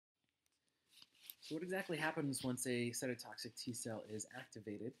So what exactly happens once a cytotoxic T cell is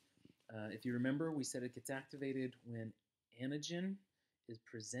activated? If you remember, we said it gets activated when antigen is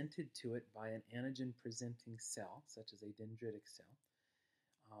presented to it by an antigen-presenting cell, such as a dendritic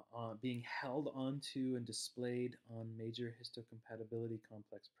cell, being held onto and displayed on major histocompatibility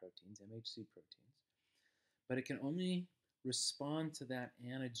complex proteins, MHC proteins. But it can only respond to that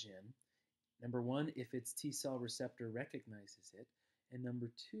antigen, number one, if its T cell receptor recognizes it, and number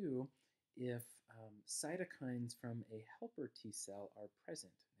two, if cytokines from a helper T cell are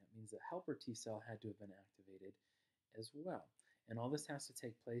present. That means the helper T cell had to have been activated as well. And all this has to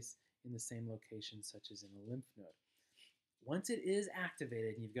take place in the same location, such as in a lymph node. Once it is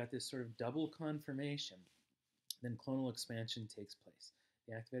activated, and you've got this sort of double confirmation, then clonal expansion takes place.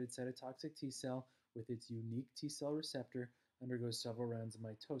 The activated cytotoxic T cell, with its unique T cell receptor, undergoes several rounds of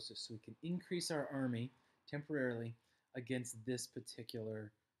mitosis, so we can increase our army temporarily against this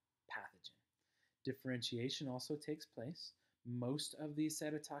particular pathogen. Differentiation also takes place. Most of these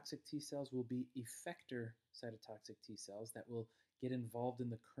cytotoxic T cells will be effector cytotoxic T cells that will get involved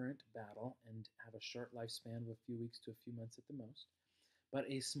in the current battle and have a short lifespan of a few weeks to a few months at the most. But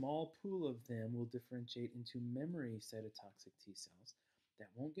a small pool of them will differentiate into memory cytotoxic T cells that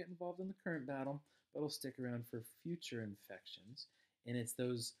won't get involved in the current battle, but will stick around for future infections. And it's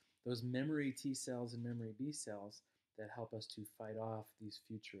those memory T cells and memory B cells that help us to fight off these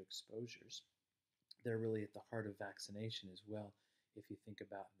future exposures. They're really at the heart of vaccination as well, if you think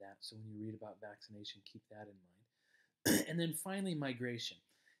about that. So when you read about vaccination, keep that in mind. And then finally, migration.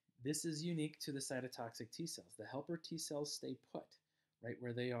 This is unique to the cytotoxic T cells. The helper T cells stay put right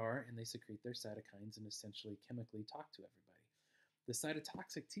where they are, and they secrete their cytokines and essentially chemically talk to everybody. The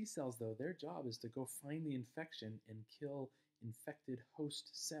cytotoxic T cells, though, their job is to go find the infection and kill infected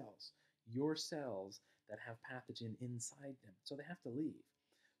host cells, your cells that have pathogen inside them. So they have to leave.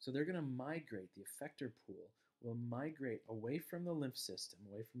 So they're going to migrate. The effector pool will migrate away from the lymph system,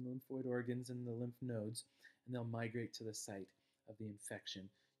 away from the lymphoid organs and the lymph nodes, and they'll migrate to the site of the infection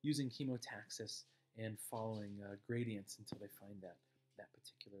using chemotaxis and following gradients until they find that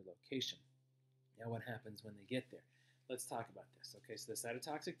particular location. Now what happens when they get there? Let's talk about this. Okay, so the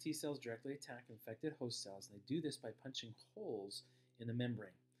cytotoxic T cells directly attack infected host cells, and they do this by punching holes in the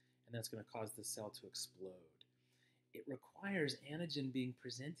membrane, and that's going to cause the cell to explode. It requires antigen being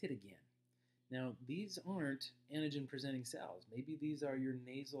presented again. Now, these aren't antigen-presenting cells. Maybe these are your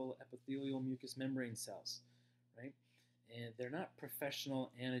nasal epithelial mucous membrane cells, right? And they're not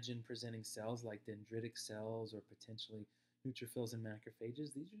professional antigen-presenting cells like dendritic cells or potentially neutrophils and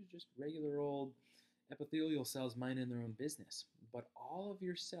macrophages. These are just regular old epithelial cells minding their own business. But all of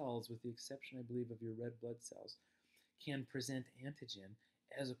your cells, with the exception, I believe, of your red blood cells, can present antigen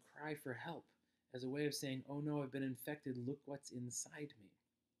as a cry for help, as a way of saying, oh no, I've been infected, look what's inside me.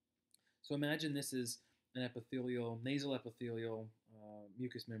 So imagine this is an nasal epithelial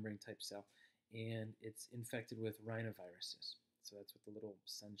mucous membrane type cell, and it's infected with rhinoviruses. So that's what the little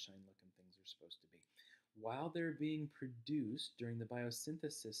sunshine looking things are supposed to be. While they're being produced during the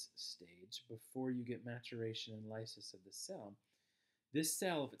biosynthesis stage, before you get maturation and lysis of the cell, this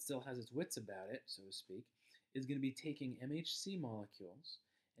cell, if it still has its wits about it, so to speak, is going to be taking MHC molecules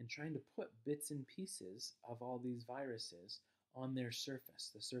and trying to put bits and pieces of all these viruses on their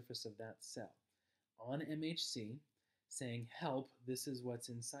surface, the surface of that cell, on MHC, saying, help, this is what's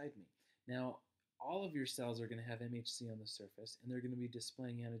inside me. Now, all of your cells are going to have MHC on the surface, and they're going to be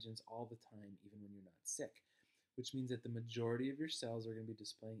displaying antigens all the time, even when you're not sick, which means that the majority of your cells are going to be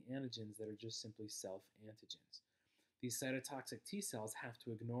displaying antigens that are just simply self-antigens. These cytotoxic T cells have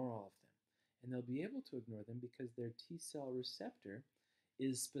to ignore all of them, and they'll be able to ignore them because their T cell receptor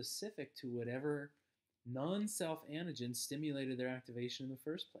is specific to whatever non-self antigen stimulated their activation in the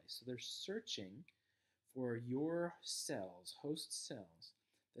first place. So they're searching for your cells, host cells,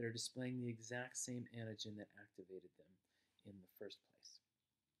 that are displaying the exact same antigen that activated them in the first place.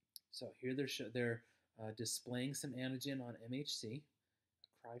 So here they're displaying some antigen on MHC,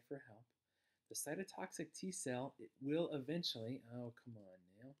 a cry for help. The cytotoxic T cell, it will eventually, oh come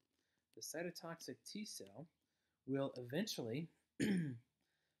on now, the cytotoxic T cell will eventually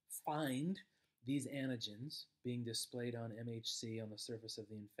find these antigens being displayed on MHC on the surface of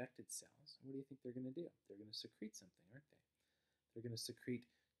the infected cells. What do you think they're going to do? They're going to secrete something, aren't they? They're going to secrete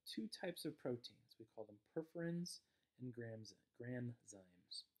two types of proteins. We call them perforins and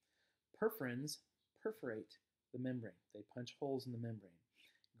granzymes. Perforins perforate the membrane. They punch holes in the membrane.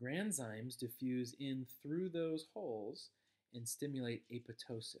 Granzymes diffuse in through those holes and stimulate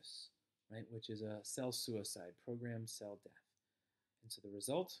apoptosis, right, which is a cell suicide, programmed cell death. And so the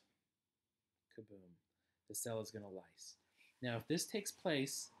result, kaboom, the cell is going to lyse. Now, if this takes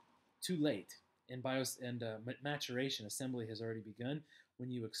place too late, And maturation, assembly has already begun. When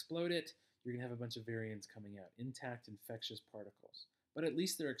you explode it, you're going to have a bunch of virions coming out, intact infectious particles. But at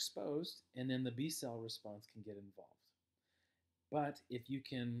least they're exposed, and then the B cell response can get involved. But if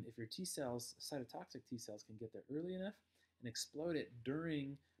your T cells, cytotoxic T cells, can get there early enough and explode it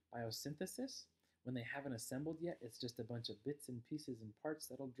during biosynthesis, when they haven't assembled yet, it's just a bunch of bits and pieces and parts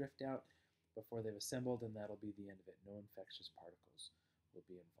that'll drift out before they've assembled, and that'll be the end of it. No infectious particles will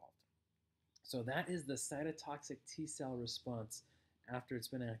be involved. So that is the cytotoxic T cell response after it's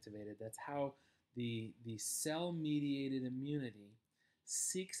been activated. That's how the cell-mediated immunity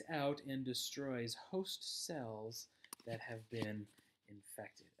seeks out and destroys host cells that have been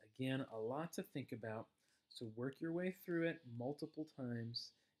infected. Again, a lot to think about, so work your way through it multiple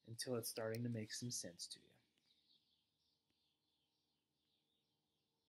times until it's starting to make some sense to you.